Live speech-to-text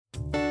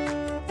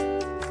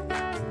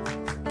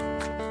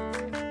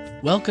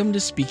Welcome to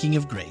Speaking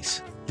of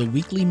Grace, the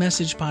weekly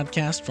message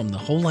podcast from the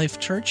Whole Life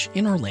Church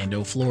in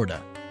Orlando,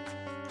 Florida.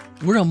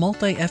 We're a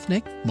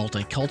multi-ethnic,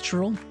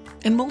 multicultural,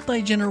 and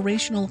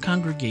multi-generational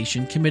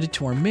congregation committed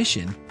to our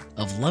mission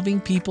of loving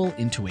people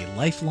into a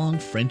lifelong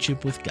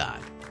friendship with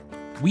God.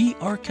 We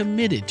are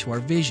committed to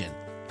our vision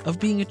of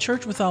being a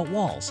church without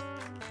walls,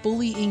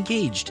 fully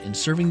engaged in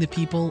serving the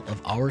people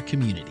of our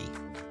community.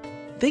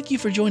 Thank you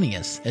for joining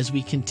us as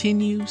we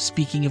continue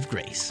Speaking of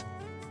Grace.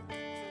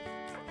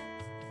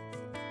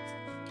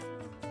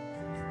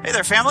 Hey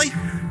there, family.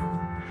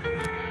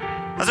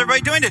 How's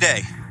everybody doing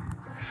today?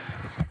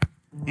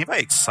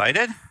 Anybody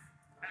excited?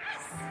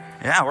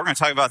 Yeah, we're going to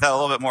talk about that a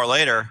little bit more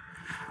later.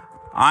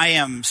 I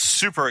am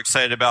super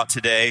excited about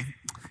today.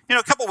 You know,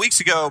 a couple weeks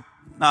ago,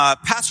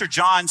 Pastor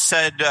John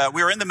said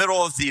we were in the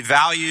middle of the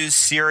values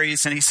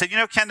series, and he said, you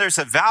know, Ken, there's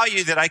a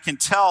value that I can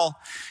tell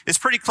is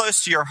pretty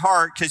close to your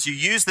heart because you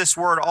use this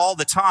word all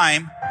the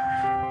time,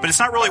 but it's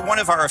not really one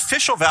of our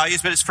official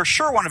values, but it's for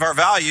sure one of our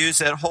values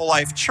at Whole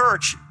Life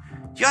Church.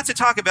 You have to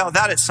talk about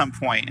that at some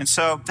point. And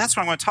so that's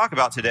what I'm going to talk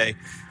about today.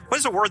 What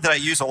is a word that I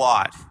use a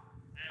lot?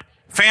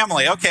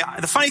 Family. Okay.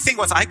 The funny thing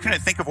was I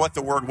couldn't think of what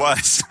the word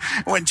was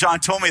when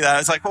John told me that. I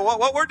was like, well,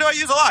 what word do I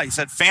use a lot? He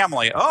said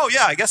family. Oh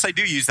yeah, I guess I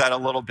do use that a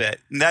little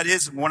bit. And that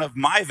is one of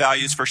my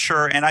values for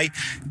sure. And I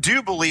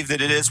do believe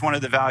that it is one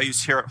of the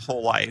values here at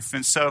Whole Life.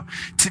 And so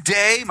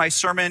today my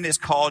sermon is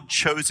called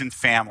Chosen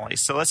Family.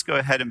 So let's go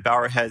ahead and bow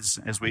our heads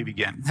as we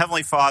begin.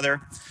 Heavenly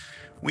Father,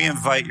 we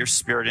invite your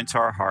Spirit into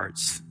our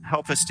hearts.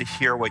 Help us to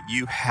hear what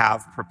you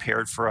have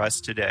prepared for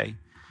us today.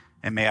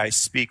 And may I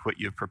speak what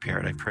you've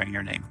prepared. I pray in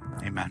your name.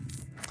 Amen.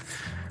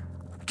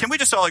 Can we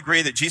just all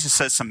agree that Jesus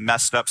says some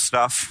messed up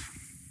stuff?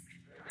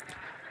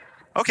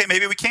 Okay,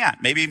 maybe we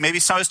can't. Maybe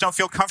some of us don't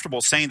feel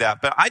comfortable saying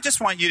that. But I just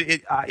want you to,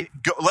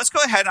 let's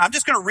go ahead. I'm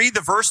just going to read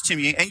the verse to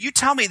me. And you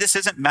tell me this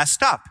isn't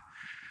messed up.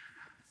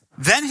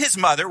 Then his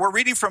mother, we're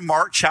reading from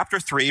Mark chapter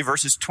 3,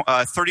 verses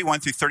 31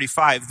 through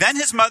 35. Then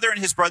his mother and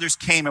his brothers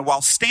came, and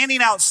while standing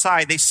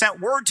outside, they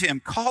sent word to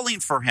him, calling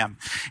for him.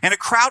 And a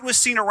crowd was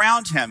seen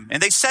around him,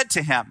 and they said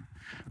to him,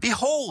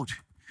 "Behold,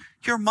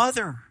 your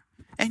mother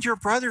and your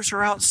brothers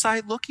are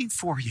outside looking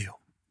for you."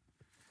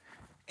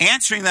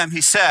 Answering them,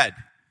 he said,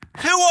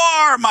 "Who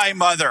are my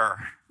mother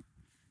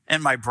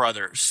and my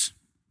brothers?"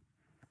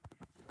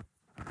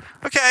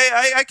 Okay,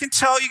 I can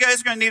tell you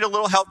guys are going to need a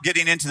little help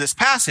getting into this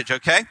passage,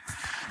 okay?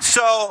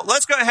 So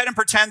let's go ahead and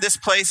pretend this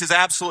place is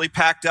absolutely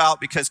packed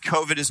out because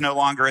COVID is no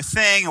longer a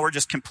thing, and we're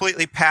just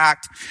completely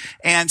packed.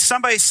 And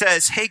somebody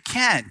says, "Hey,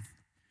 Ken,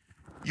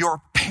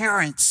 your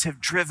parents have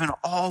driven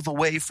all the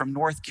way from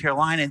North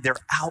Carolina and they're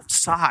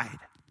outside."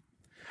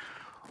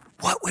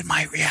 What would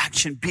my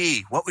reaction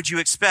be? What would you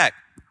expect?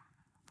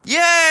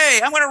 Yay,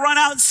 I'm going to run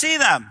out and see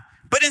them.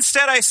 But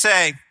instead I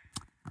say,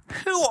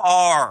 who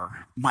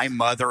are my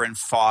mother and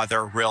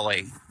father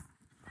really?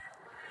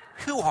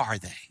 Who are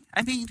they?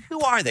 I mean, who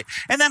are they?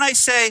 And then I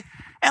say,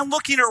 and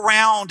looking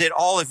around at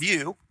all of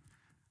you,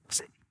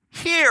 say,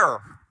 here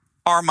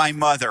are my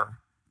mother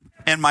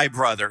and my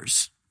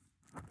brothers.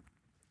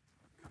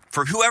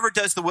 For whoever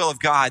does the will of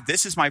God,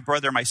 this is my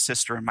brother, my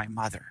sister, and my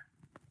mother.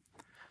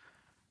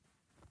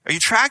 Are you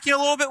tracking a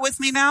little bit with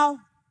me now?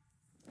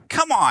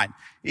 Come on.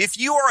 If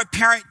you are a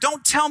parent,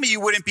 don't tell me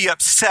you wouldn't be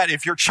upset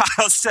if your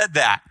child said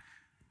that.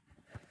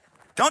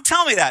 Don't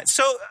tell me that.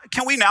 So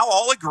can we now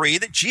all agree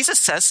that Jesus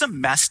says some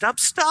messed up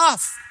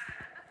stuff?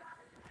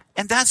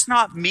 And that's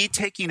not me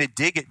taking a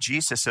dig at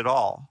Jesus at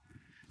all.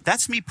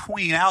 That's me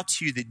pointing out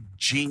to you the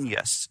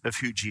genius of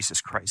who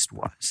Jesus Christ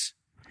was.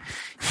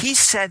 He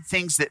said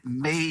things that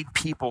made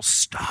people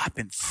stop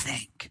and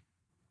think.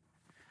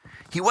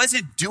 He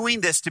wasn't doing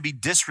this to be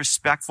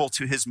disrespectful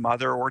to his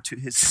mother or to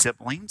his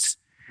siblings.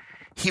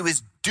 He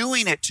was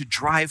doing it to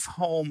drive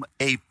home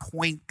a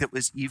point that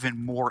was even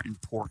more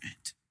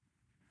important.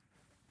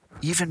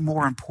 Even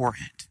more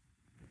important.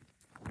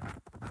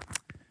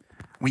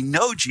 We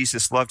know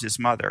Jesus loved his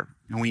mother,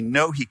 and we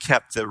know he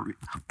kept the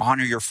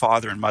honor your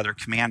father and mother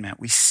commandment.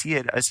 We see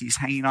it as he's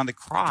hanging on the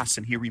cross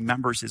and he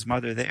remembers his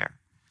mother there.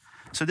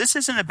 So this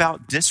isn't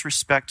about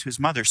disrespect to his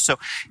mother. So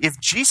if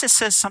Jesus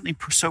says something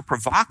so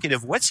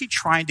provocative, what's he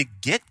trying to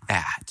get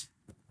at?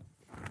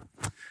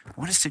 I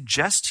want to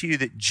suggest to you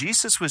that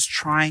Jesus was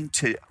trying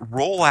to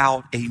roll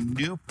out a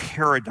new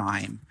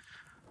paradigm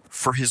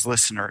for his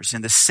listeners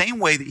in the same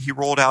way that he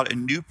rolled out a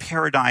new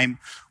paradigm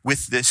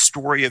with the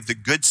story of the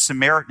Good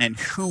Samaritan and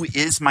who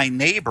is my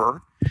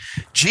neighbor.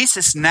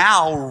 Jesus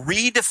now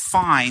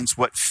redefines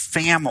what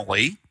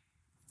family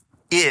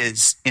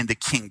is in the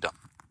kingdom.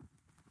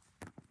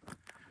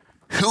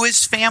 Who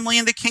is family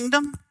in the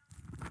kingdom?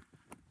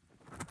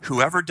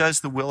 Whoever does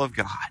the will of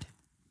God.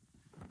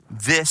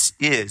 This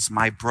is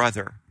my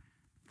brother,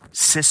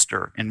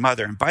 sister, and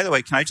mother. And by the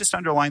way, can I just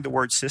underline the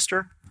word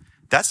sister?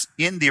 That's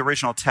in the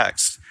original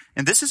text.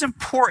 And this is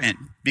important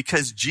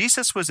because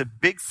Jesus was a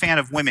big fan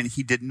of women.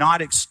 He did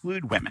not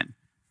exclude women.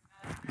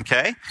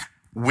 Okay?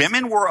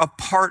 Women were a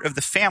part of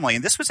the family.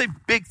 And this was a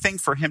big thing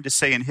for him to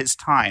say in his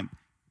time.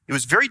 It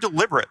was very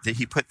deliberate that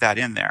he put that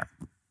in there.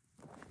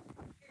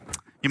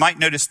 You might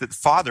notice that the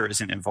Father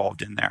isn't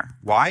involved in there.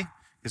 Why?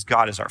 Because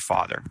God is our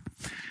Father.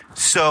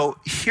 So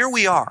here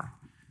we are.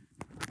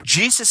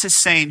 Jesus is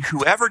saying,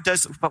 whoever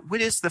does, but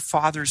what is the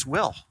Father's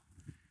will?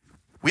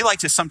 We like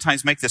to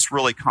sometimes make this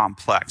really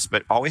complex,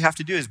 but all we have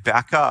to do is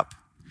back up.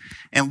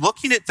 And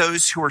looking at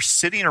those who are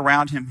sitting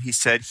around him, he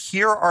said,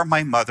 here are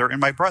my mother and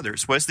my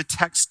brothers. What does the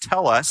text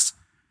tell us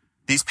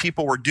these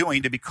people were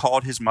doing to be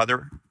called his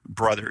mother,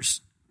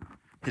 brothers?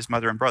 His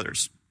mother and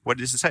brothers. What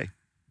does it say?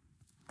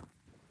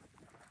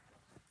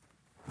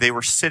 They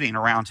were sitting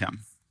around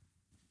him.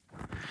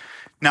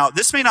 Now,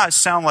 this may not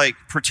sound like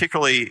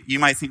particularly, you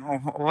might think,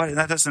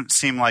 that doesn't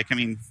seem like,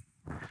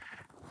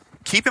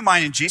 keep in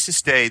mind in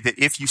Jesus' day that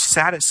if you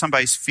sat at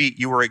somebody's feet,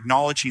 you were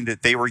acknowledging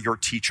that they were your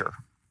teacher.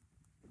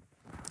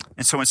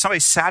 And so when somebody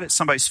sat at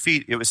somebody's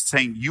feet, it was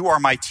saying, you are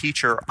my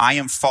teacher, I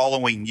am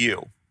following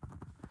you.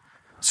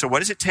 So what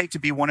does it take to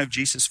be one of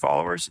Jesus'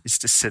 followers? It's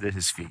to sit at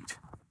his feet.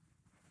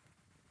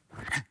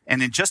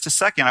 And in just a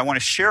second, I want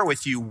to share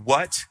with you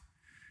what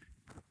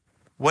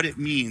it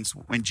means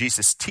when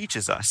Jesus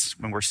teaches us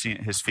when we're sitting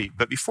at his feet.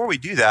 But before we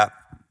do that,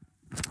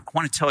 I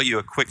want to tell you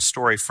a quick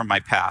story from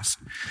my past.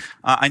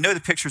 I know the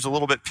picture's a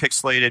little bit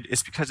pixelated.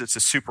 It's because it's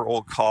a super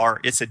old car.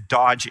 It's a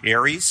Dodge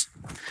Aries.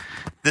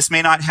 This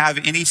may not have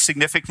any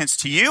significance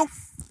to you,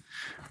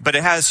 but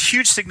it has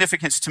huge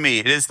significance to me.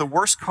 It is the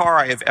worst car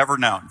I have ever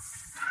known.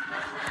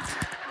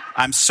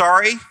 I'm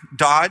sorry,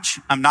 Dodge.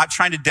 I'm not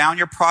trying to down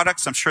your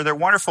products. I'm sure they're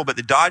wonderful, but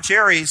the Dodge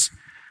Aries,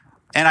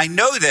 and I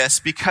know this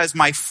because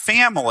my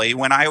family,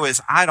 when I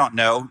was,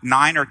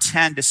 9 or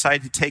 10,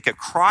 decided to take a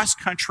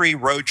cross-country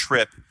road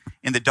trip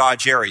in the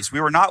Dodge Aries. We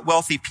were not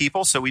wealthy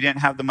people, so we didn't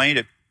have the money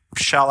to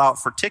shell out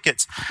for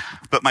tickets.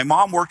 But my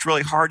mom worked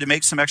really hard to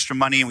make some extra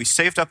money, and we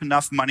saved up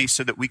enough money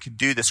so that we could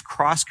do this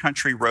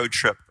cross-country road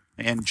trip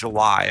in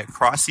July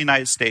across the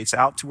United States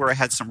out to where I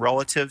had some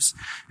relatives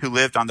who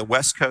lived on the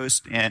West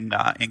Coast in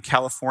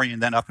California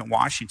and then up in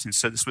Washington.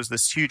 So this was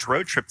this huge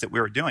road trip that we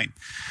were doing.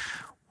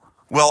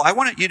 Well, I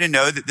wanted you to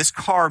know that this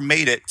car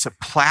made it to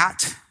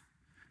Platte,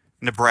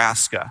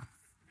 Nebraska.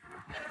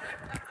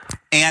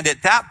 And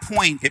at that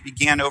point, it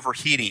began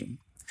overheating.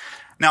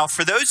 Now,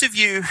 for those of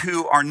you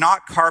who are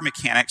not car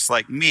mechanics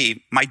like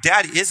me, my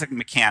dad is a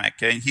mechanic,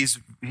 and he's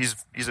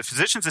a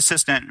physician's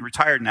assistant,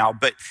 retired now,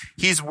 but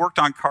he's worked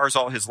on cars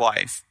all his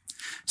life.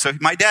 So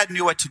my dad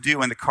knew what to do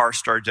when the car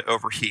started to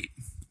overheat.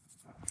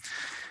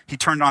 He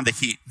turned on the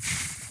heat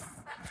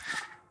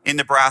in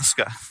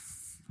Nebraska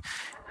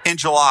in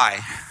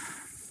July,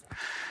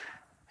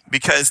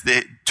 because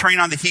turning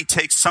on the heat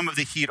takes some of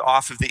the heat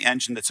off of the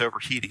engine that's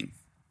overheating.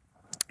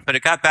 But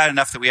it got bad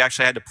enough that we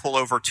actually had to pull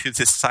over to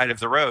this side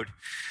of the road.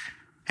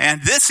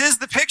 And this is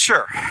the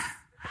picture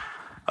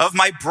of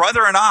my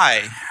brother and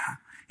I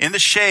in the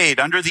shade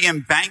under the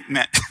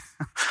embankment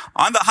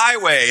on the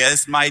highway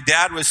as my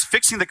dad was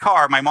fixing the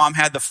car. My mom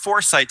had the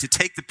foresight to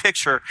take the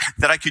picture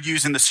that I could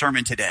use in the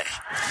sermon today.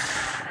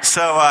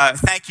 So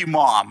thank you,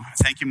 Mom.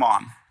 Thank you,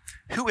 Mom.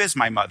 Who is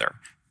my mother?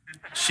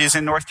 She's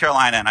in North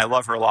Carolina, and I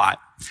love her a lot.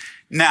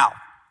 Now,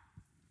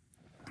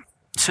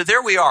 so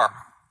there we are.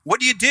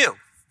 What do?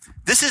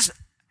 This is,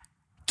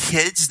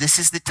 kids, this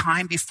is the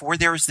time before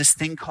there was this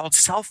thing called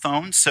cell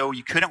phones, so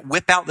you couldn't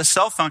whip out the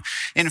cell phone.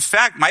 In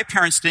fact, my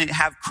parents didn't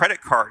have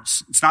credit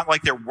cards. It's not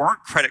like there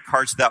weren't credit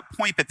cards at that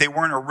point, but they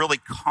weren't a really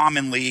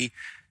commonly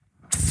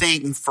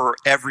thing for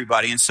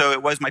everybody. And so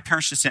it was, my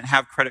parents just didn't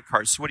have credit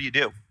cards. So what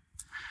do?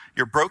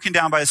 You're broken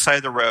down by the side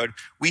of the road.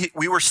 We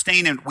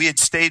had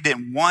stayed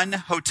in one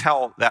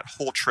hotel that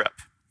whole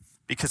trip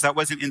because that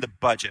wasn't in the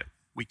budget.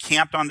 We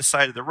camped on the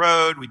side of the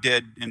road. We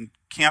did in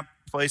camp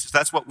places.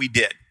 That's what we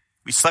did.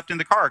 We slept in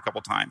the car a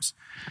couple times.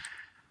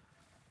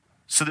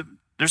 So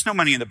there's no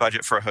money in the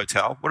budget for a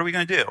hotel. What are we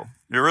going to do?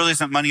 There really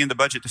isn't money in the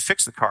budget to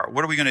fix the car.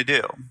 What are we going to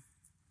do?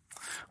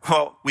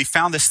 Well, we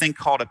found this thing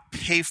called a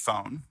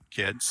payphone,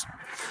 kids.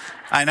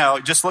 I know.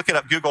 Just look it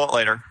up. Google it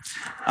later.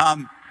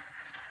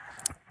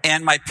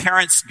 And my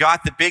parents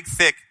got the big,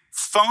 thick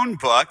phone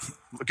book.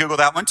 Google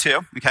that one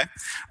too, okay?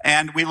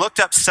 And we looked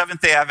up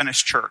Seventh-day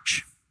Adventist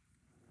Church.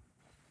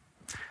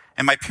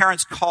 And my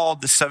parents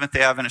called the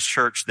Seventh-day Adventist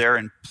Church there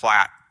in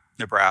Platte,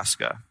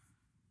 Nebraska.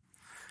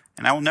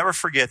 And I will never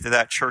forget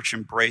that church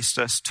embraced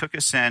us, took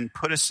us in,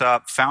 put us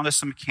up, found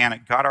us a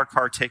mechanic, got our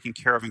car taken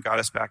care of, and got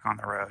us back on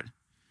the road.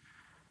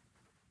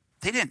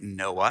 They didn't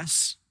know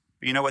us.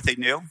 But you know what they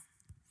knew?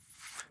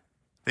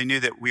 They knew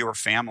that we were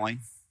family.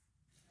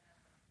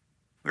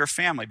 We were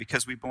family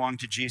because we belonged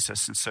to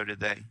Jesus, and so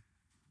did they.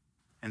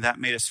 And that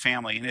made us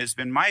family. And it has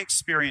been my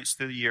experience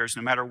through the years,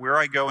 no matter where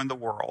I go in the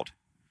world,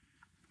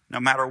 no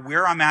matter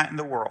where I'm at in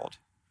the world,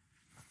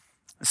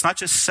 it's not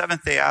just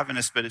Seventh-day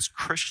Adventists, but it's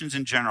Christians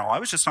in general. I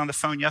was just on the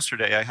phone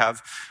yesterday. I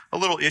have a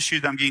little issue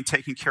that I'm getting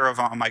taken care of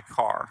on my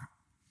car.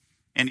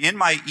 And in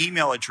my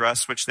email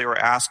address, which they were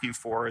asking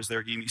for as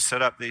they're getting me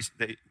set up,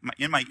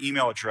 in my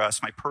email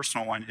address, my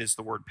personal one is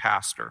the word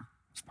pastor.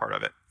 It's part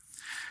of it.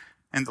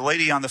 And the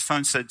lady on the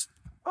phone said,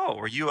 "Oh,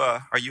 are you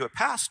a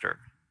pastor?"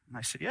 And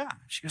I said, "Yeah."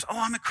 She goes, "Oh,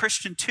 I'm a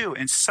Christian too."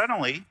 And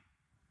suddenly,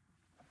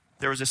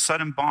 there was a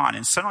sudden bond.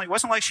 And suddenly, it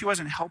wasn't like she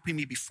wasn't helping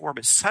me before,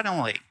 but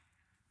suddenly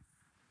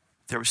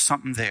there was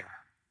something there.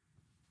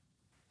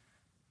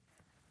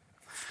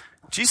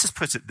 Jesus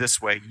puts it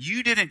this way: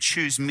 you didn't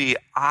choose me,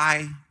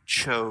 I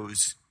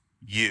chose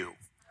you.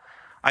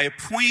 I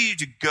appointed you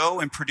to go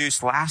and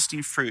produce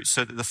lasting fruit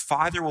so that the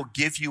Father will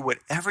give you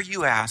whatever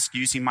you ask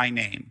using my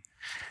name.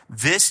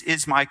 This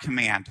is my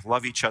command: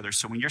 love each other.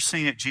 So when you're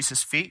sitting at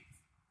Jesus' feet,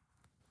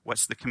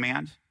 what's the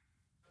command?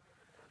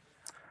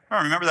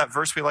 Oh, remember that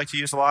verse we like to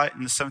use a lot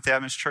in the Seventh-day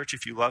Adventist Church?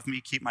 If you love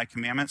me, keep my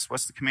commandments.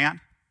 What's the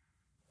command?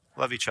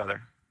 Love each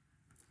other.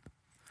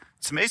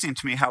 It's amazing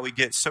to me how we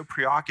get so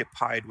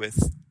preoccupied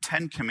with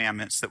 10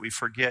 commandments that we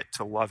forget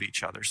to love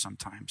each other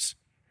sometimes.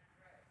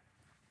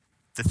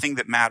 The thing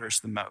that matters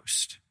the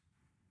most.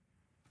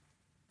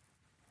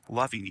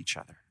 Loving each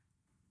other.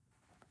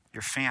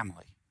 Your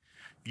family.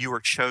 You were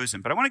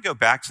chosen. But I want to go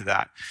back to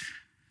that.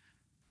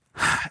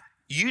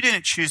 You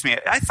didn't choose me.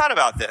 I thought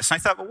about this, and I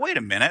thought, well, wait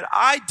a minute.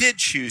 I did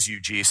choose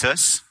you,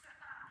 Jesus.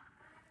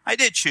 I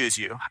did choose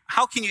you.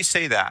 How can you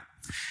say that?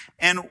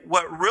 And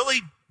what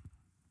really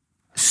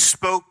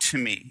spoke to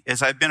me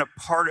as I've been a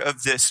part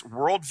of this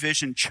World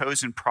Vision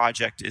Chosen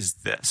project is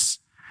this.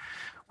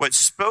 What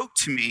spoke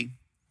to me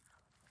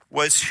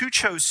was who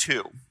chose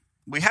who.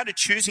 We had a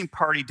choosing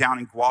party down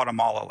in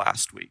Guatemala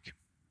last week.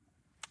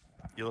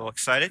 You a little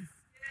excited?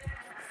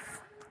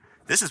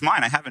 This is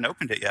mine. I haven't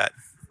opened it yet.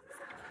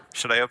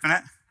 Should I open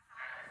it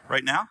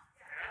right now?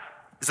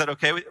 Is that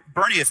okay?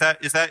 Bernie, does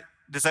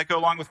that go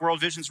along with World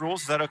Vision's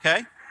rules? Is that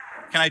okay?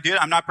 Can I do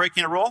it? I'm not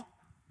breaking a rule?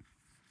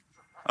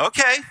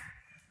 Okay.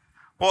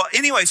 Well,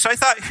 anyway, so I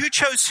thought, who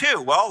chose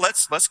who? Well,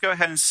 let's go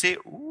ahead and see.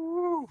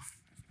 Ooh,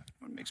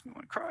 what makes me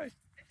want to cry?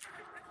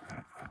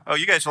 Oh,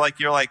 you guys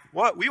you're like,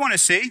 what? We want to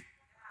see?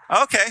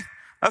 Okay.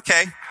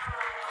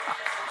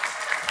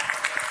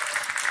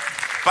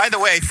 By the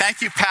way,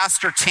 thank you,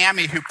 Pastor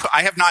Tammy,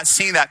 I have not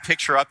seen that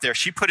picture up there.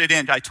 She put it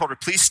in. I told her,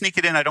 please sneak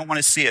it in. I don't want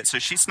to see it. So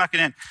she snuck it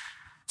in.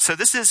 So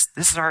this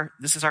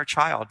is our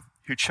child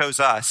who chose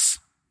us.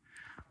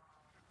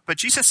 But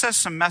Jesus says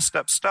some messed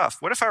up stuff.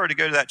 What if I were to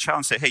go to that child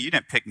and say, hey, you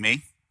didn't pick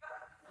me.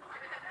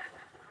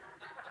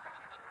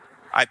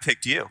 I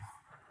picked you.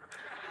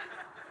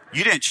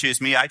 You didn't choose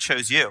me. I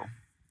chose you.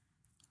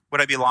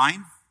 Would I be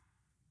lying?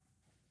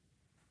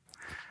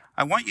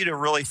 I want you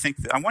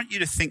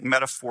to think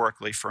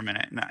metaphorically for a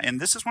minute.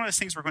 And this is one of the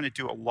things we're going to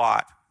do a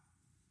lot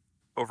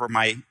over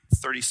my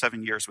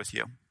 37 years with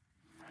you.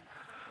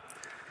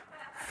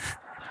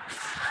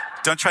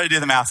 Don't try to do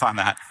the math on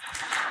that.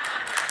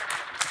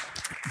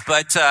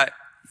 But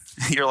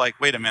you're like,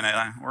 wait a minute.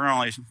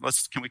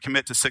 Can we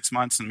commit to 6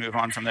 months and move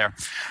on from there?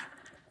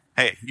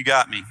 Hey, you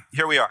got me.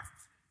 Here we are.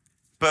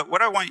 But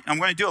what I'm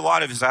going to do a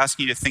lot of is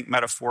asking you to think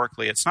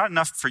metaphorically. It's not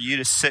enough for you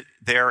to sit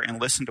there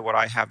and listen to what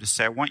I have to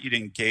say. I want you to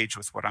engage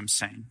with what I'm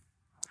saying.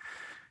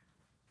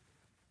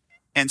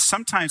 And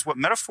sometimes what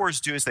metaphors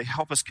do is they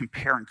help us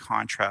compare and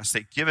contrast.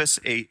 They give us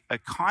a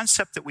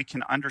concept that we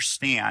can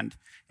understand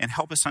and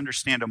help us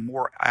understand a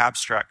more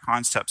abstract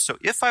concept. So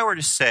if I were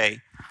to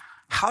say,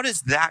 how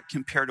does that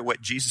compare to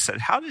what Jesus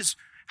said? How does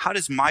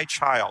my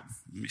child,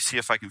 let me see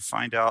if I can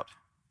find out.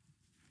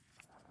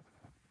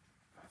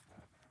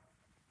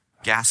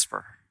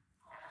 Gasper.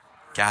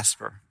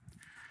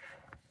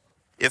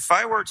 If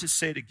I were to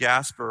say to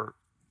Gasper,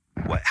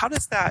 how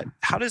does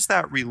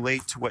that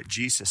relate to what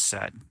Jesus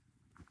said?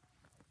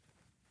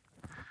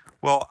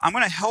 Well, I'm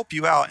going to help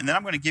you out, and then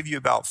I'm going to give you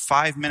about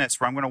 5 minutes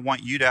where I'm going to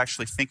want you to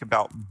actually think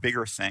about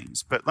bigger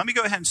things. But let me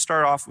go ahead and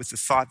start off with the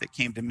thought that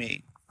came to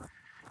me.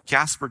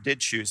 Gasper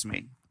did choose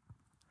me.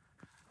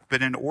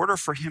 But in order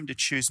for him to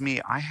choose me,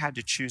 I had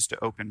to choose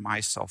to open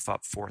myself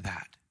up for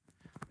that.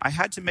 I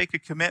had to make a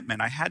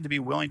commitment. I had to be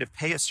willing to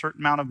pay a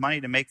certain amount of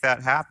money to make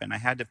that happen. I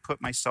had to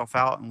put myself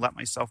out and let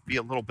myself be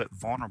a little bit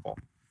vulnerable.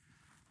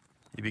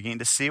 You begin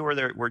to see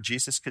where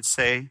Jesus could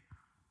say,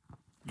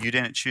 you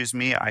didn't choose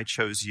me, I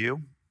chose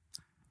you.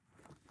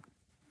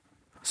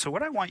 So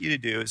what I want you to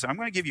do is I'm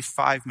going to give you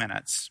 5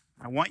 minutes.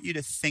 I want you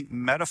to think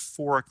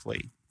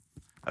metaphorically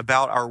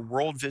about our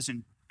World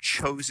Vision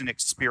chosen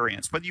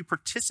experience, whether you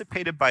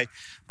participated by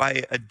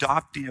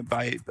adopting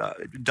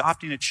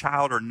a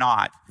child or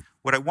not.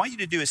 What I want you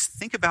to do is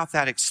think about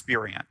that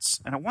experience,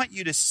 and I want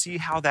you to see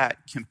how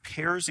that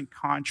compares and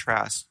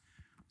contrasts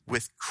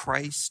with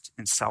Christ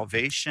and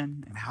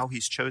salvation and how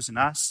he's chosen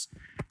us.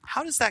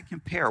 How does that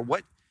compare?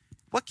 What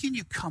can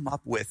you come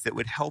up with that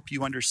would help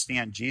you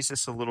understand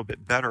Jesus a little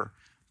bit better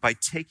by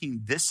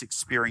taking this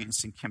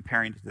experience and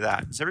comparing it to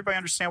that? Does everybody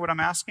understand what I'm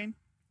asking?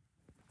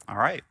 All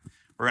right.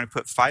 We're going to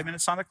put 5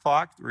 minutes on the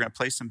clock. We're going to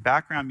play some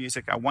background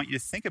music. I want you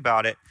to think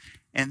about it.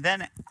 And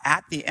then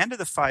at the end of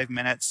the 5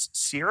 minutes,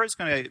 Sierra's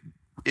going to,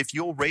 if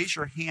you'll raise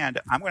your hand,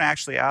 I'm going to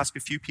actually ask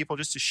a few people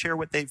just to share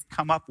what they've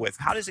come up with.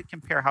 How does it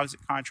compare? How does it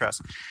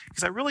contrast?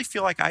 Because I really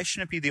feel like I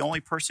shouldn't be the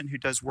only person who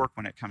does work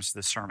when it comes to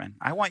the sermon.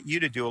 I want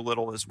you to do a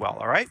little as well,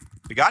 all right?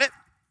 We got it?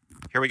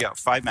 Here we go,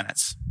 5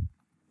 minutes.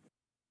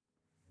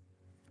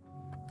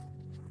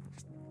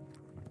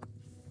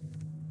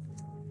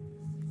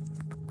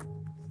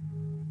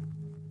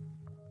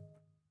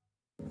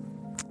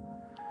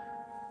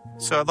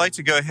 So I'd like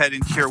to go ahead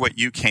and hear what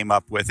you came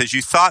up with. As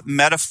you thought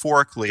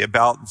metaphorically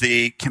about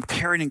the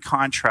comparing and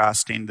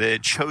contrasting the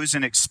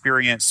chosen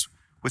experience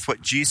with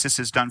what Jesus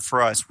has done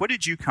for us, what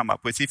did you come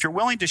up with? If you're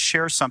willing to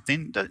share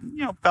something,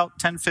 about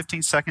 10,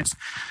 15 seconds,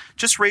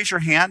 just raise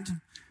your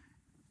hand.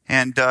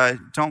 And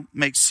don't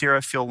make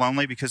Sierra feel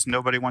lonely because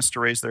nobody wants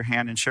to raise their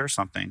hand and share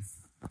something.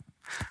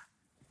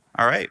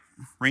 All right,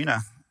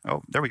 Rena.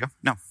 Oh, there we go.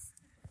 No.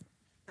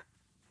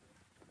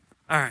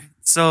 All right.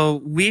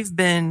 So we've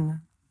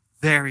been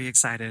very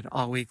excited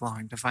all week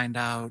long to find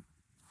out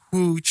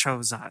who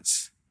chose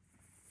us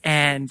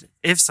and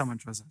if someone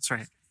chose us,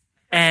 right?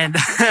 And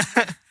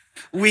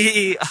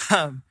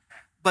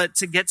but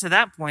to get to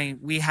that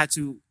point, we had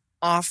to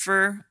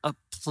offer a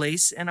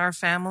place in our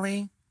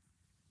family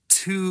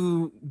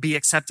to be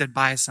accepted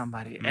by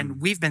somebody. And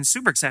we've been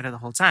super excited the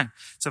whole time.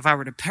 So if I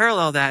were to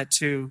parallel that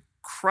to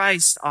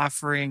Christ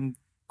offering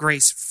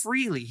grace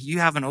freely, you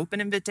have an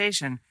open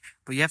invitation,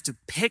 but you have to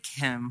pick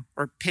him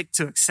or pick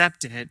to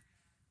accept it.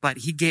 But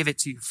he gave it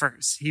to you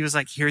first. He was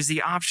like, here's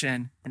the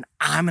option. And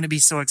I'm going to be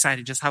so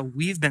excited, just how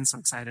we've been so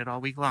excited all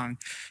week long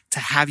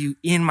to have you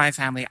in my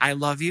family. I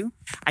love you.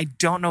 I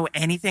don't know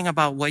anything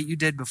about what you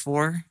did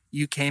before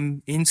you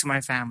came into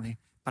my family,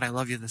 but I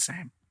love you the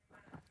same.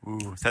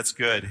 Ooh, that's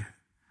good.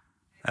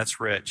 That's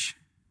rich.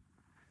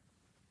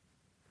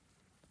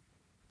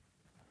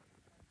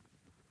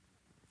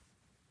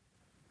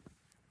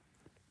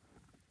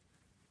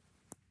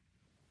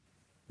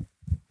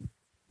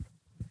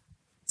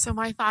 So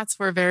my thoughts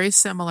were very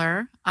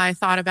similar. I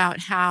thought about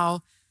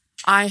how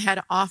I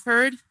had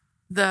offered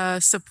the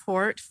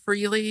support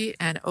freely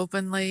and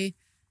openly,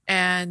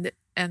 and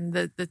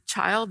the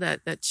child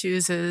that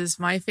chooses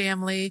my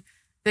family,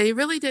 they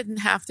really didn't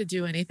have to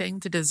do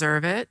anything to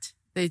deserve it.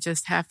 They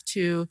just have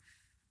to,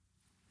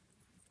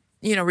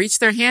 reach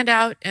their hand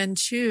out and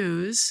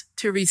choose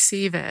to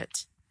receive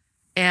it.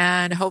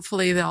 And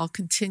hopefully they'll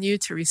continue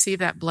to receive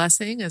that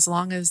blessing as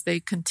long as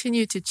they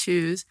continue to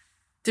choose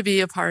to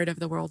be a part of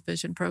the World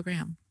Vision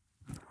program.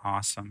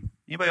 Awesome.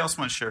 Anybody else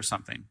want to share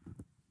something?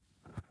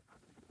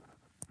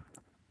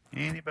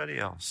 Anybody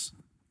else?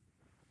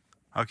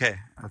 Okay,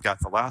 I've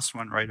got the last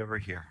one right over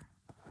here.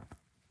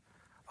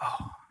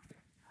 Oh,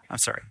 I'm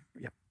sorry.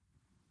 Yep.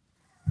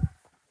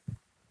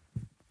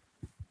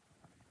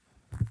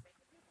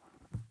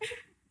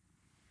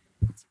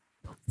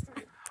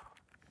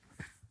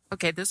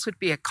 Okay, this would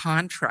be a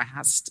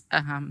contrast.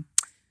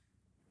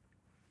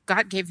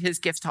 God gave his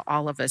gift to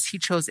all of us. He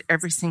chose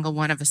every single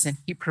one of us, and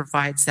he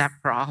provides that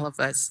for all of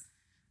us.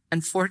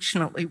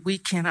 Unfortunately, we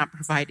cannot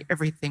provide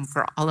everything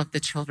for all of the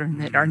children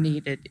that are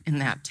needed in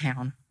that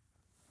town.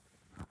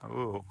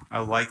 Oh,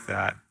 I like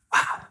that.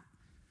 Wow.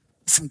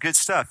 Some good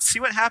stuff. See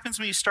what happens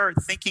when you start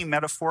thinking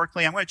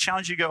metaphorically? I'm going to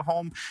challenge you to go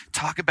home,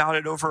 talk about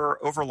it over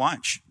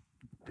lunch.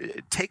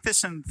 Take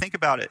this and think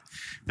about it.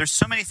 There's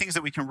so many things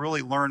that we can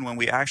really learn when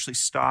we actually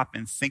stop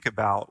and think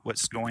about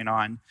what's going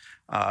on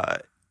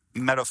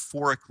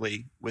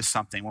metaphorically with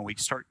something. When we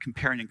start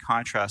comparing and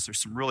contrast, there's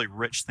some really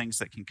rich things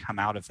that can come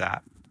out of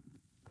that.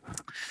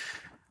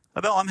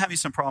 Abel, I'm having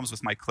some problems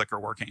with my clicker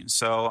working,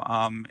 so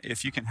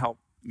if you can help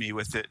me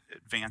with it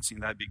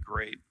advancing, that'd be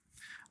great.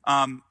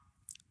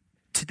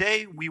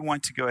 Today, we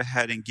want to go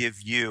ahead and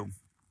give you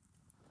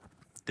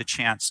the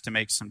chance to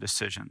make some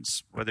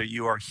decisions, whether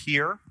you are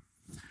here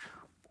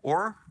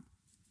or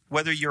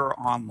whether you're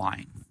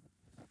online.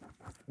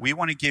 We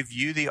want to give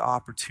you the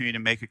opportunity to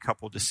make a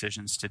couple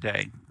decisions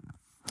today.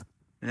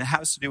 And it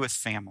has to do with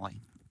family.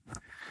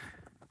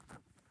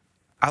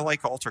 I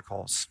like altar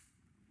calls,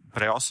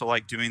 but I also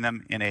like doing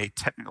them in a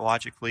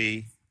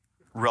technologically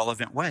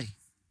relevant way.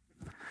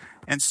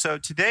 And so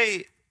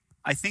today,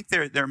 I think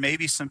there may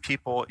be some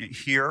people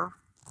here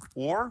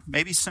or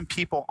maybe some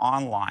people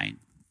online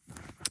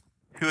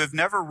who have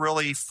never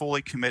really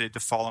fully committed to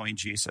following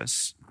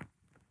Jesus.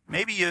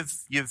 Maybe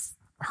you've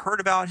heard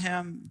about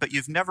him, but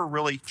you've never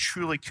really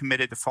truly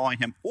committed to following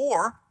him.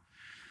 Or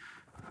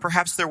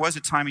perhaps there was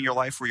a time in your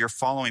life where you're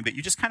following, but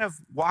you just kind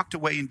of walked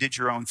away and did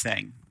your own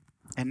thing.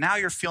 And now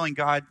you're feeling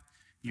God,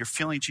 you're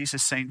feeling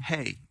Jesus saying,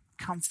 hey,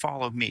 come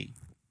follow me.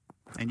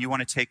 And you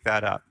want to take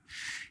that up.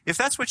 If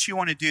that's what you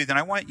want to do, then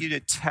I want you to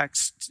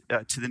text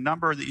to the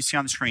number that you see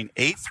on the screen,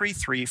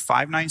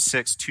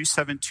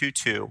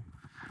 833-596-2722.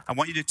 I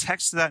want you to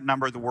text to that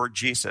number the word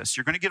Jesus.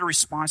 You're going to get a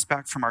response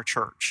back from our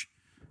church.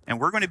 And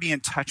we're going to be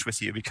in touch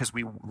with you because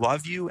we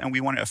love you and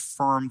we want to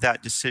affirm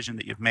that decision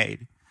that you've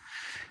made.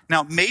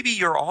 Now, maybe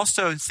you're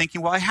also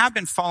thinking, well, I have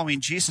been following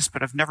Jesus,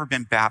 but I've never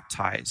been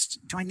baptized.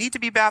 Do I need to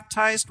be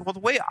baptized? Well, the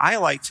way I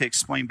like to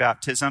explain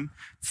baptism,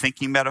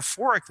 thinking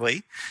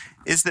metaphorically,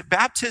 is that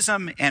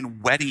baptism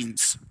and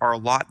weddings are a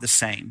lot the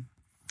same,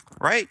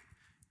 right?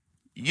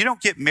 You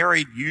don't get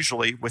married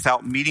usually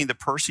without meeting the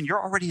person.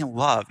 You're already in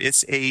love.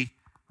 It's a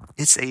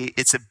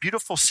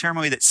beautiful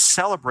ceremony that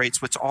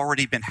celebrates what's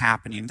already been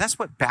happening. That's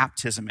what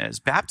baptism is.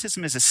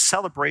 Baptism is a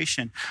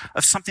celebration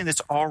of something that's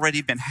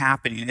already been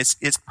happening.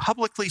 It's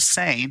publicly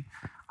saying,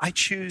 I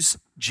choose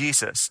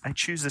Jesus. I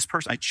choose this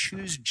person. I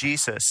choose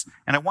Jesus,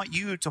 and I want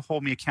you to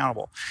hold me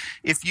accountable.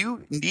 If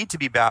you need to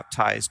be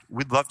baptized,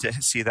 we'd love to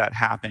see that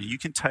happen. You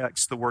can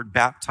text the word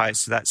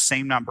baptized to that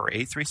same number,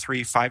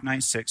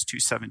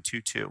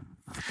 833-596-2722.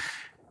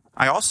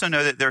 I also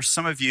know that there's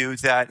some of you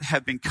that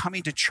have been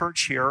coming to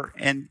church here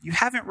and you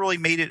haven't really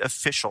made it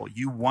official.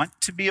 You want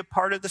to be a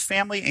part of the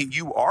family, and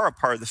you are a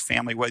part of the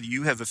family, whether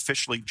you have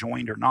officially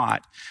joined or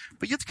not.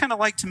 But you'd kind of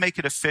like to make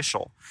it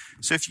official.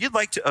 So if you'd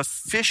like to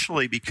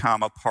officially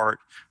become a part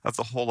of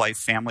the Whole Life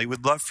family,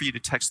 we'd love for you to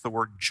text the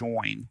word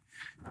join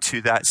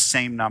to that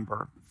same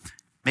number.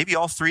 Maybe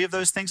all three of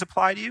those things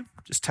apply to you.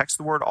 Just text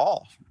the word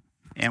all.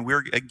 And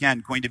we're,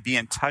 again, going to be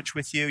in touch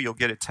with you. You'll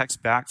get a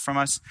text back from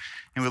us,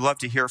 and we'd love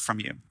to hear from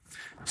you.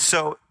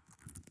 So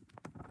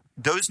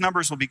those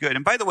numbers will be good.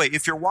 And by the way,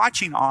 if you're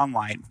watching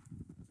online,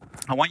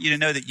 I want you to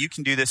know that you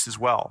can do this as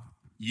well.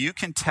 You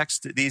can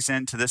text these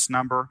into this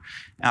number,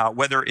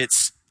 whether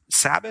it's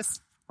Sabbath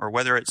or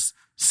whether it's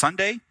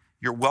Sunday.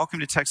 You're welcome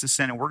to text us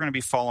in, and we're going to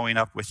be following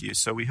up with you.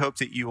 So we hope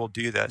that you will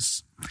do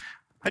this.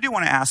 I do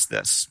want to ask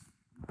this.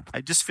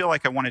 I just feel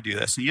like I want to do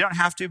this, and you don't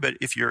have to. But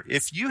if you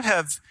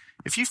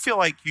feel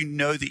like you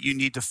know that you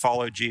need to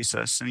follow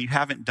Jesus and you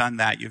haven't done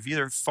that, you've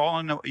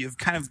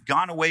kind of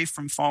gone away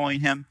from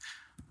following him,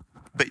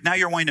 but now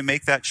you're wanting to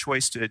make that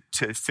choice to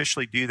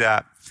officially do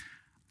that,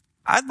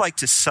 I'd like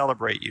to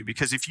celebrate you,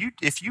 because if you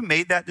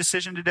made that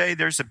decision today,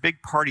 there's a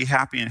big party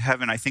happening in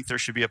heaven. I think there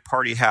should be a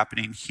party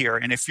happening here.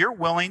 And if you're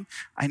willing,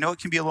 I know it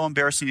can be a little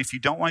embarrassing. If you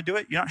don't want to do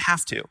it, you don't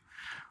have to.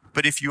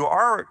 But if you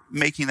are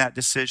making that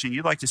decision,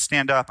 you'd like to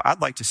stand up,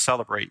 I'd like to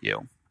celebrate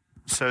you.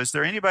 So is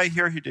there anybody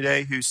here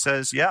today who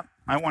says, yeah,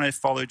 I want to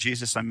follow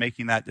Jesus, I'm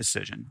making that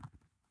decision?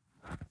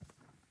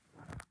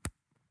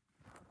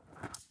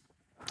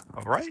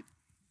 All right.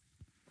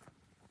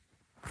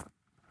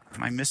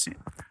 Am I missing?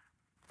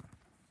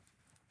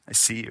 I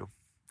see you.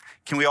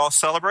 Can we all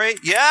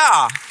celebrate?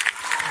 Yeah.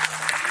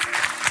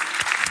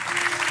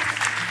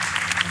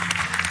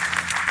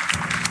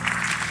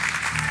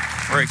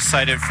 We're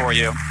excited for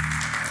you.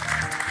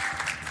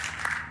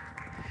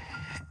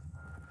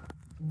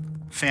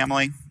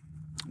 Family,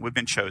 we've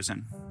been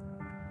chosen.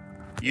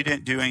 You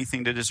didn't do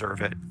anything to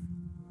deserve it,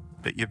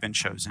 but you've been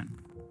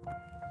chosen.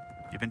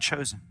 You've been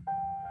chosen.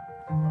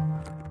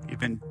 You've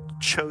been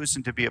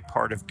chosen to be a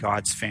part of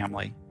God's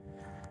family,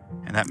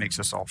 and that makes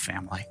us all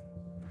family.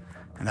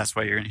 And that's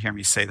why you're going to hear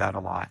me say that a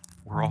lot.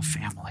 We're all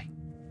family.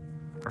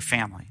 We're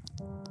family.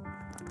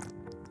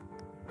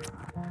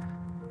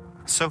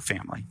 So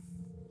family.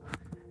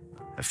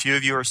 A few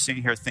of you are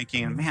sitting here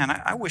thinking, man,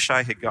 I wish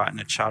I had gotten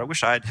a child. I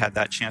wish I had had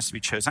that chance to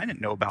be chosen. I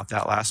didn't know about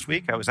that last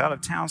week. I was out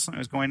of town, something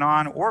was going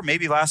on. Or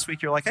maybe last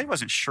week you're like, I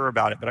wasn't sure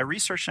about it, but I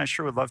researched and I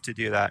sure would love to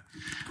do that.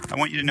 I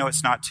want you to know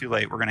it's not too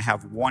late. We're going to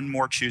have one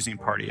more choosing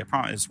party. I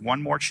promise,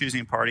 one more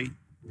choosing party.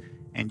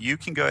 And you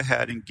can go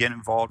ahead and get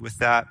involved with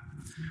that.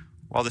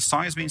 While the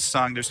song is being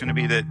sung, there's going to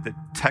be the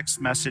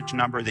text message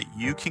number that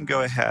you can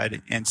go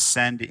ahead and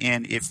send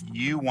in if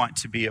you want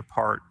to be a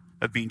part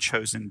of being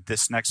chosen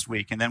this next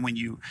week. And then when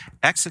you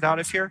exit out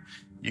of here,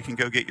 you can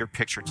go get your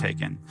picture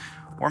taken.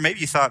 Or maybe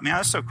you thought, man,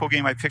 that's so cool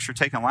getting my picture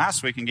taken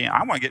last week, and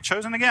I want to get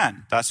chosen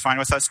again. That's fine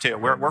with us too.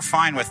 We're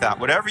fine with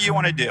that, whatever you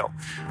want to do.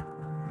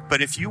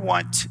 But if you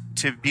want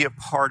to be a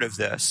part of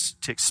this,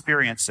 to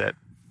experience it,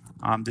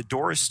 the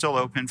door is still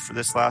open for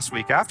this last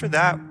week. After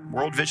that,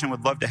 World Vision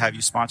would love to have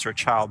you sponsor a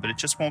child, but it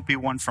just won't be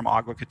one from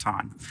Agua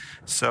Catan.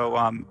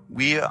 So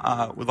we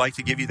would like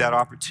to give you that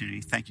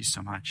opportunity. Thank you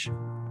so much.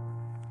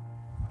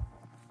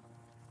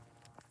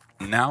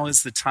 Now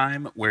is the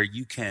time where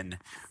you can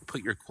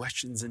put your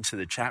questions into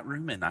the chat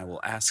room, and I will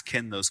ask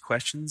Ken those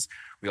questions.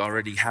 We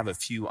already have a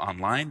few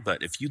online,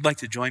 but if you'd like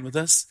to join with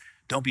us,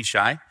 don't be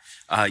shy.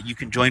 You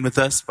can join with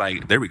us by,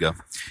 there we go.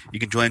 You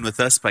can join with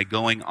us by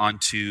going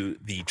onto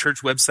the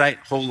church website,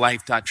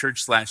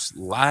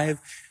 wholelife.church/live,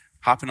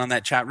 hopping on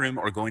that chat room,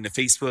 or going to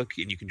Facebook,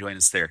 and you can join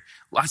us there.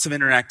 Lots of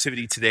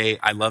interactivity today.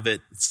 I love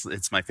it.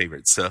 It's my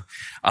favorite. So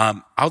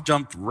I'll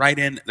jump right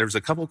in. There's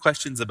a couple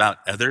questions about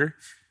other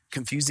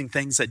confusing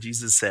things that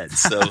Jesus said.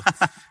 So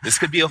this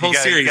could be a whole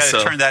series. You got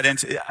to turn that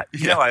into.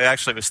 You know, I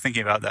actually was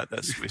thinking about that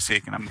this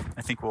week, and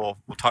I think we'll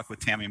talk with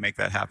Tammy and make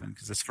that happen,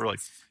 because it's really.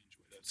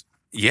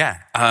 Yeah.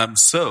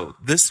 So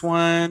this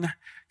one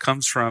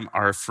comes from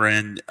our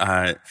friend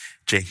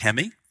Jay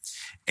Hemme,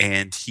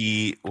 and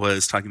he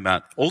was talking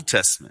about Old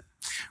Testament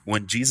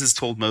when Jesus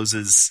told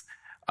Moses,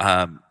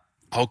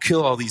 "I'll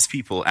kill all these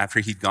people," after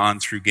he'd gone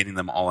through getting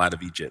them all out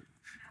of Egypt.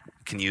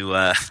 Can you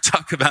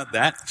talk about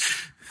that?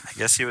 I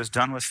guess he was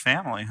done with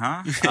family,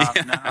 huh?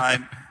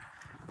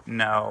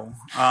 No.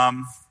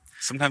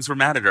 Sometimes we're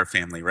mad at our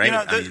family, right? You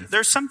know,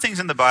 there's some things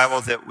in the Bible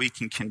that we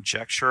can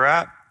conjecture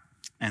at,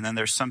 and then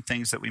there's some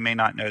things that we may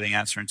not know the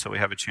answer until we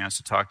have a chance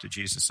to talk to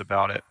Jesus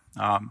about it.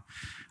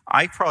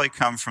 I probably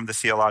come from the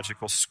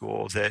theological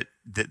school that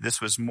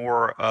this was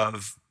more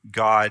of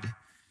God.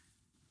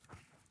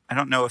 I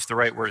don't know if the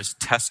right word is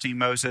testing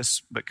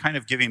Moses, but kind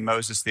of giving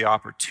Moses the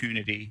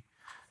opportunity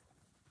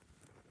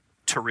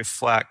to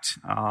reflect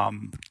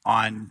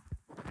on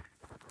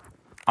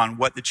on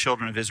what the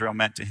children of Israel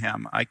meant to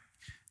him.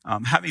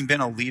 Having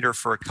been a leader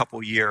for a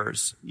couple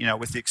years,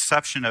 with the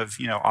exception of,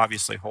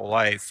 obviously whole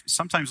life,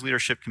 sometimes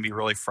leadership can be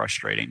really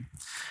frustrating.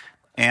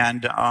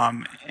 And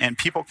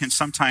people can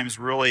sometimes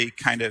really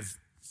kind of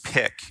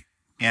pick,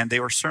 and they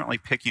were certainly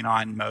picking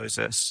on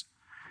Moses.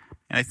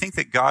 And I think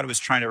that God was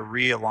trying to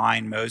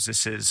realign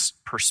Moses'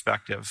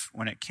 perspective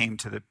when it came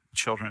to the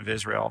children of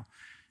Israel.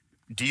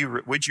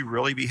 Would you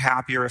really be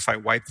happier if I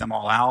wiped them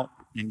all out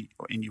and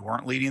you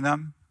weren't leading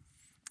them?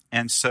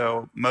 And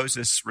so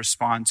Moses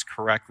responds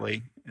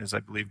correctly, as I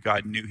believe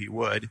God knew he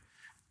would,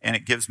 and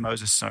it gives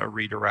Moses a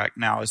redirect.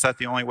 Now, is that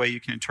the only way you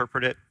can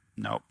interpret it?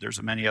 No,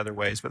 there's many other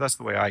ways, but that's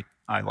the way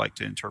I like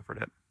to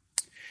interpret it.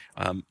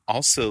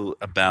 Also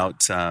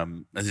about,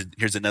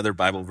 here's another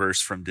Bible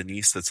verse from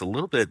Denise that's a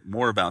little bit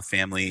more about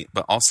family,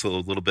 but also a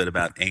little bit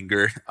about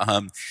anger.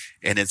 And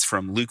it's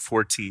from Luke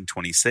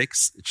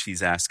 14:26.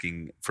 She's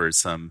asking for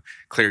some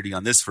clarity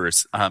on this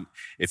verse.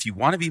 If you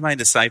want to be my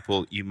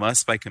disciple, you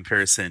must, by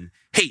comparison,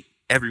 hate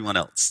everyone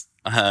else.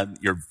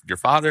 Your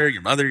father,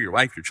 your mother, your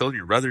wife, your children,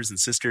 your brothers and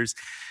sisters.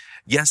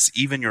 Yes,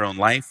 even your own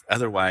life.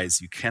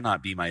 Otherwise, you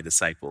cannot be my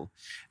disciple.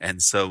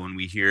 And so when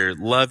we hear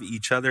love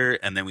each other,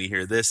 and then we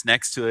hear this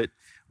next to it,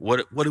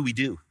 what do we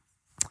do?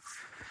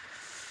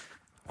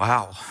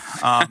 Wow.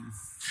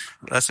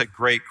 That's a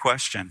great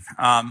question.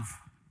 I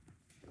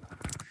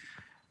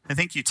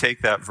think you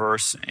take that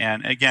verse,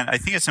 and again, I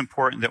think it's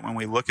important that when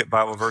we look at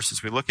Bible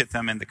verses, we look at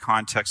them in the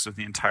context of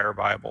the entire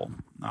Bible,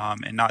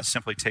 and not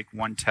simply take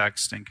one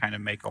text and kind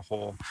of make a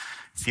whole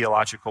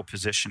theological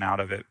position out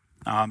of it.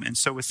 And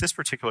so with this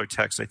particular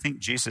text, I think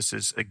Jesus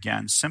is,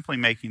 again, simply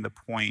making the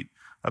point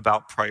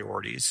about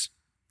priorities,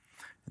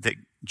 that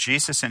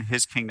Jesus and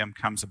his kingdom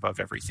comes above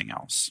everything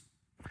else.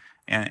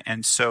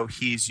 And so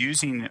he's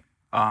using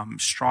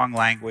strong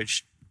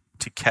language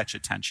to catch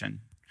attention.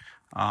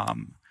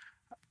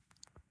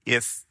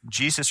 If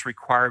Jesus'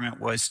 requirement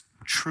was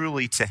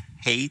truly to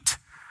hate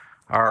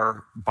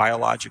our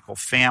biological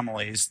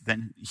families,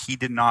 then he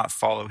did not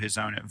follow his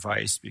own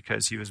advice,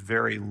 because he was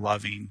very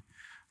loving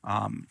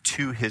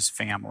to his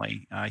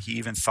family. He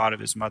even thought of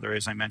his mother,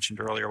 as I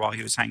mentioned earlier, while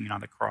he was hanging on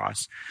the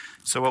cross.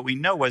 So what we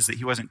know was that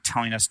he wasn't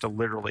telling us to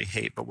literally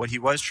hate, but what he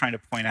was trying to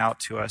point out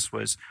to us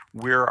was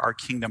where our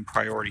kingdom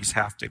priorities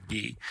have to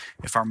be.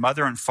 If our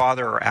mother and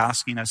father are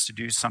asking us to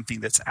do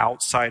something that's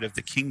outside of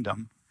the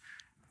kingdom,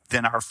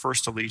 then our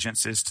first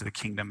allegiance is to the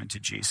kingdom and to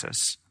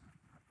Jesus.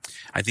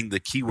 I think the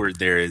key word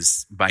there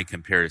is by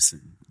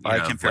comparison. By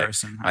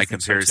comparison. By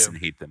comparison,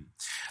 hate them.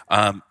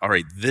 All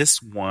right,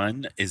 this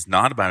one is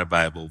not about a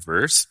Bible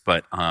verse,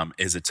 but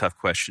is a tough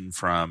question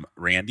from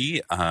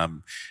Randy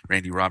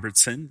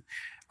Robertson.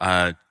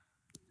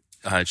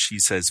 She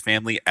says,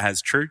 family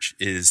as church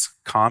is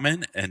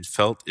common and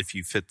felt if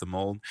you fit the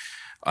mold,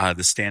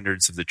 the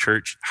standards of the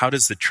church. How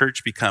does the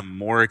church become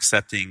more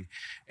accepting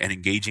and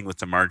engaging with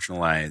the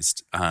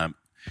marginalized,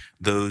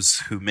 those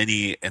who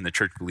many in the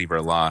church believe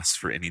are lost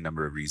for any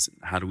number of reasons?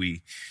 How do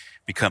we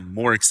become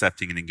more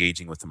accepting and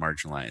engaging with the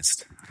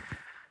marginalized?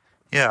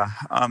 Yeah,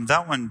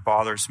 that one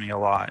bothers me a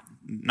lot.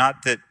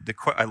 Not that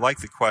I like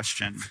the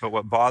question, but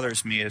what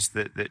bothers me is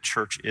that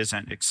church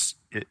isn't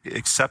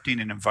accepting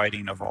and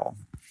inviting of all.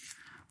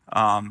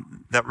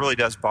 That really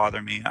does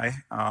bother me. I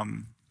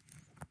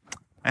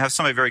have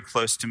somebody very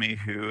close to me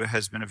who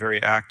has been a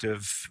very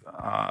active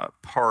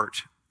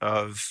part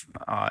of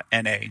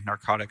NA,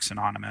 Narcotics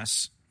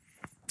Anonymous.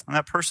 And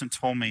that person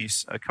told me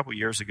a couple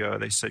years ago,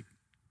 they said,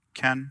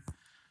 Ken,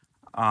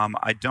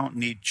 I don't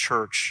need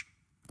church.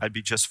 I'd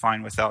be just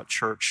fine without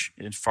church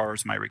as far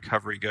as my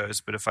recovery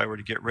goes. But if I were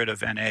to get rid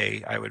of NA,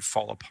 I would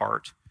fall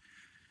apart.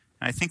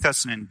 And I think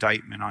that's an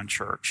indictment on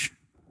church.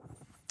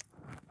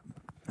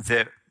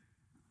 That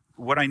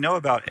what I know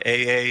about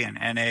AA and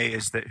NA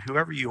is that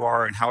whoever you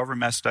are and however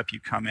messed up you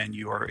come in,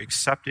 you are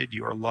accepted,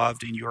 you are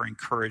loved, and you are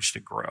encouraged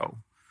to grow.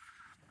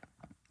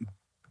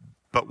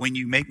 But when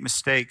you make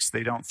mistakes,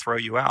 they don't throw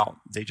you out.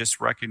 They just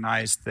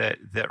recognize that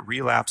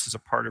relapse is a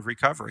part of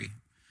recovery.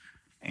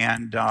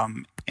 And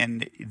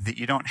that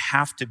you don't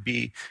have to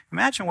be.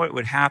 Imagine what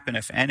would happen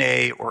if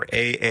NA or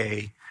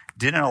AA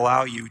didn't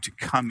allow you to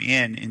come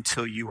in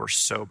until you were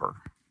sober.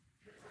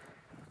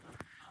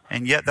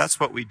 And yet that's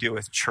what we do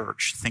with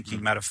church,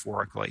 thinking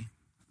metaphorically.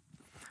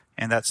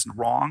 And that's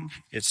wrong.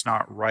 It's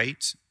not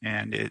right.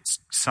 And it's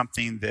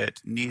something that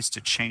needs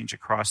to change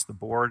across the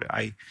board.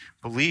 I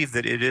believe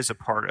that it is a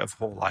part of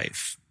whole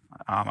life.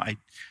 I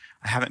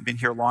haven't been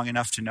here long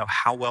enough to know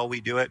how well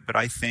we do it, but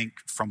I think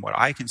from what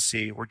I can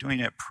see, we're doing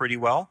it pretty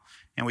well,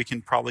 and we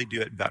can probably do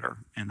it better.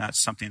 And that's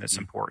something that's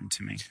important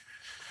to me.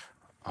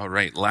 All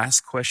right.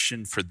 Last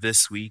question for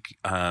this week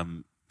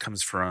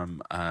comes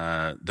from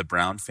the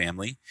Brown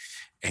family.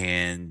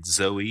 And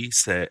Zoe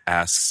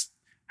asks,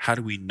 how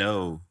do we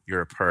know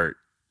you're a part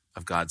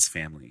of God's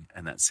family?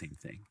 And that same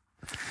thing.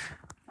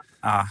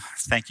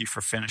 Thank you for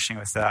finishing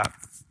with that.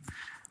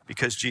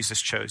 Because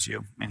Jesus chose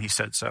you, and he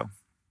said so.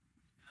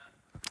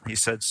 He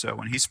said so.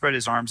 When he spread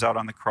his arms out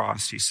on the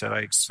cross, he said,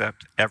 I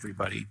accept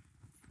everybody.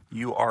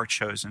 You are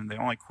chosen. The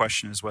only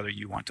question is whether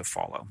you want to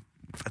follow.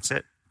 That's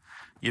it.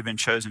 You've been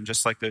chosen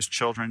just like those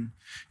children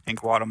in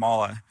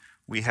Guatemala.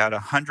 We had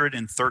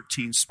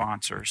 113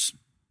 sponsors.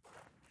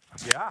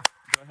 Yeah,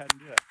 go ahead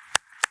and do it.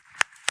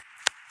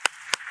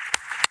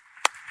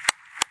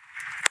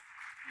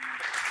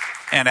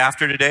 And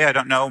after today, I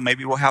don't know,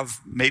 maybe we'll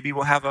have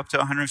up to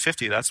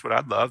 150. That's what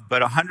I'd love.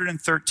 But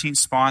 113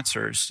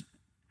 sponsors.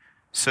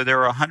 So there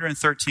were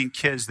 113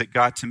 kids that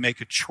got to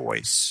make a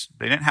choice.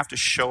 They didn't have to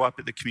show up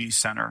at the community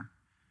center.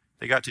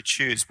 They got to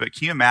choose. But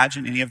can you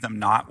imagine any of them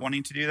not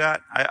wanting to do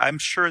that? I'm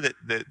sure that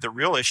the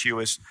real issue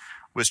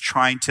was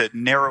trying to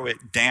narrow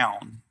it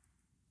down.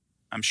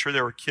 I'm sure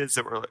there were kids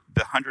that were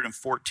the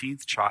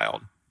 114th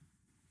child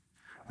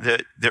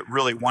that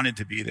really wanted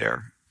to be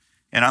there.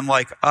 And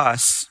unlike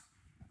us,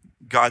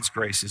 God's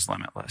grace is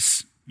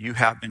limitless. You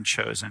have been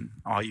chosen.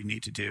 All you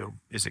need to do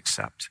is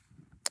accept.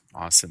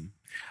 Awesome.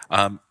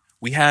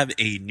 We have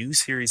a new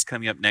series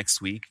coming up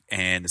next week,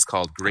 and it's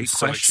called Great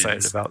Questions. I'm so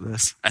excited about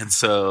this. And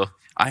so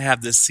I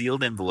have this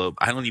sealed envelope.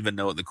 I don't even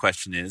know what the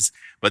question is,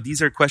 but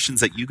these are questions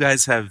that you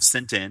guys have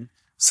sent in.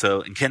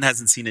 So, and Ken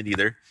hasn't seen it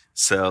either,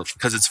 so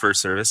because it's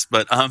first service.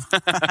 But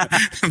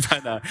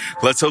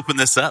let's open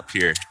this up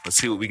here. Let's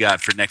see what we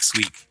got for next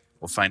week.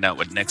 We'll find out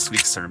what next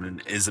week's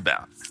sermon is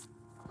about.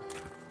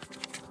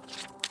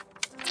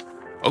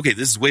 Okay,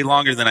 this is way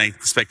longer than I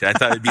expected. I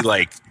thought it'd be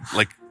like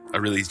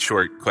a really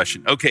short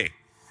question. Okay,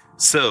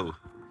 so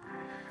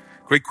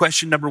great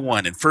question number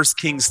 1. In 1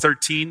 Kings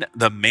 13,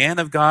 the man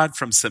of God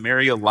from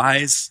Samaria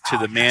lies to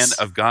the man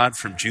of God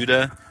from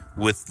Judah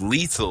with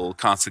lethal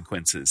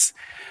consequences.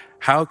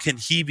 How can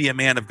he be a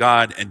man of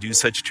God and do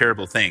such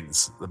terrible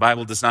things? The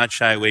Bible does not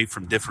shy away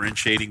from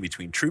differentiating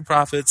between true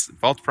prophets and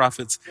false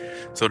prophets,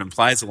 so it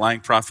implies a lying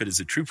prophet is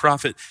a true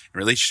prophet in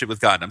relationship with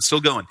God. I'm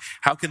still going.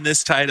 How can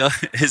his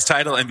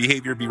title and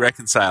behavior be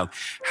reconciled?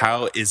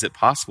 How is it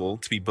possible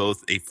to be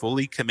both a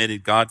fully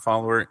committed God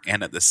follower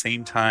and at the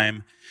same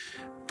time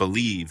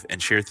believe and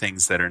share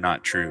things that are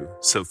not true?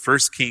 So 1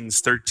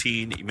 Kings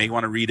 13, you may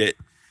want to read it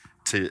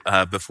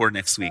before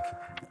next week.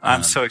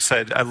 I'm so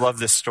excited. I love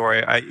this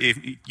story.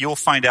 You'll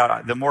find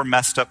out the more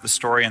messed up the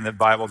story in the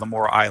Bible, the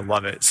more I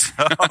love it.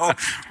 So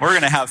we're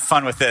going to have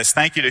fun with this.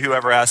 Thank you to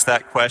whoever asked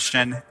that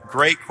question.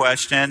 Great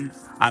question.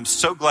 I'm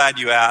so glad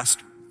you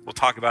asked. We'll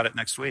talk about it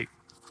next week.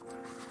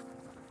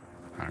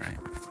 All right.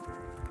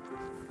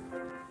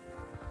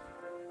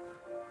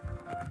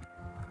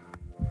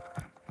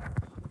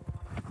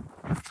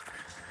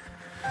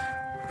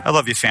 I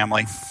love you,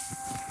 family.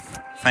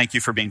 Thank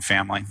you for being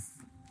family.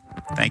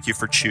 Thank you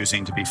for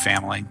choosing to be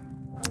family.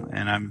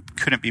 And I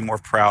couldn't be more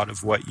proud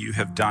of what you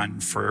have done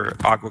for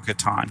Agua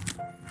Catan.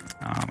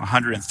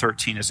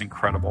 113 is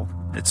incredible.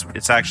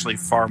 It's actually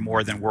far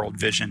more than World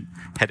Vision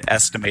had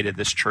estimated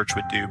this church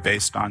would do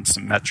based on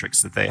some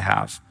metrics that they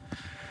have.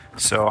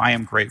 So I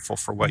am grateful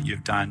for what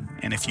you've done.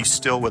 And if you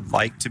still would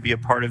like to be a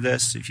part of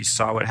this, if you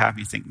saw what happened,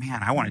 you think,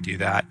 man, I want to do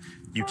that,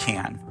 you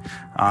can.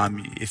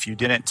 If you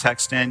didn't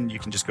text in, you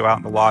can just go out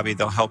in the lobby.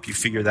 They'll help you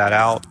figure that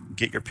out,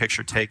 get your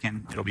picture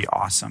taken. It'll be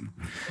awesome.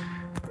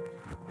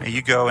 May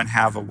you go and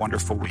have a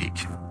wonderful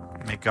week.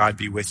 May God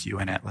be with you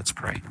in it. Let's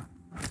pray.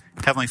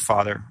 Heavenly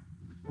Father,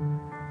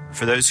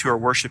 for those who are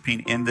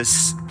worshiping in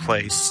this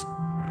place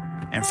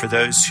and for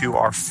those who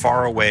are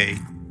far away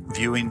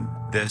viewing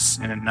this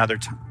in another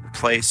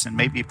place and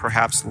maybe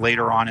perhaps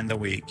later on in the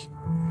week,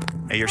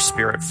 may your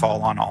Spirit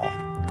fall on all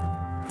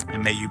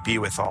and may you be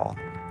with all.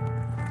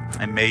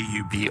 And may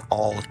you be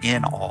all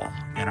in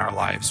our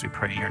lives. We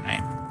pray in your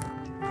name.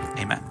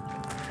 Amen.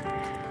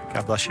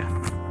 God bless you.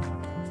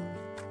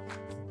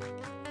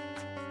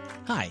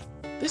 Hi,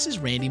 this is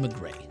Randy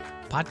McGray,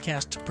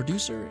 podcast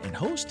producer and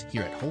host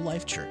here at Whole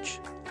Life Church.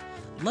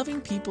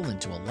 Loving people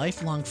into a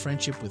lifelong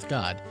friendship with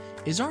God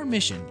is our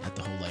mission at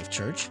the Whole Life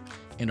Church,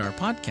 and our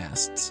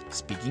podcasts,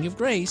 Speaking of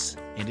Grace,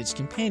 and its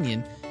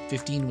companion,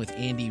 15 with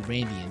Andy,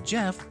 Randy, and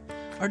Jeff,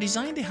 are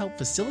designed to help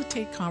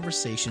facilitate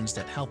conversations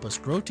that help us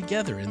grow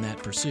together in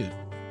that pursuit.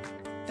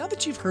 Now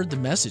that you've heard the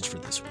message for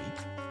this week,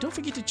 don't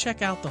forget to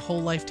check out the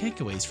Whole Life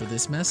takeaways for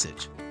this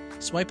message.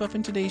 Swipe up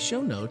in today's show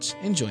notes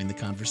and join the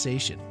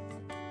conversation.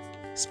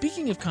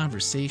 Speaking of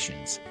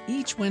conversations,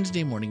 each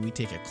Wednesday morning we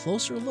take a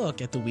closer look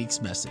at the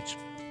week's message.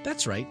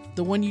 That's right,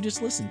 the one you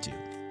just listened to.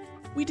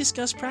 We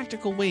discuss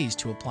practical ways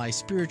to apply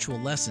spiritual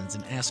lessons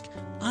and ask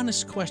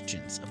honest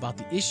questions about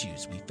the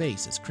issues we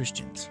face as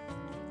Christians,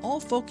 all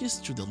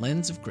focused through the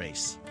lens of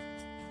grace.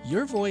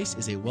 Your voice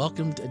is a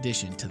welcomed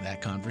addition to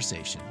that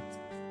conversation.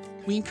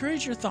 We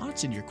encourage your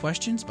thoughts and your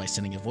questions by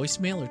sending a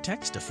voicemail or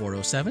text to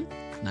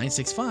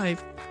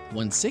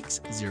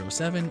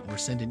 407-965-1607 or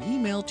send an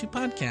email to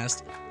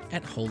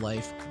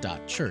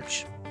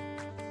podcast@wholelife.church.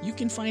 You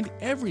can find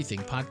everything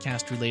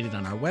podcast related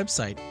on our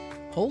website,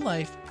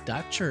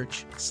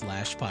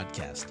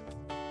 wholelife.church/podcast.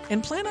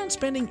 And plan on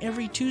spending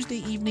every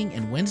Tuesday evening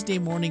and Wednesday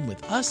morning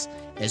with us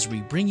as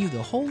we bring you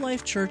the Whole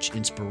Life Church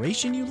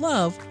inspiration you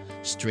love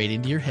straight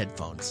into your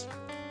headphones.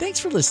 Thanks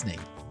for listening,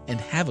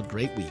 and have a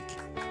great week.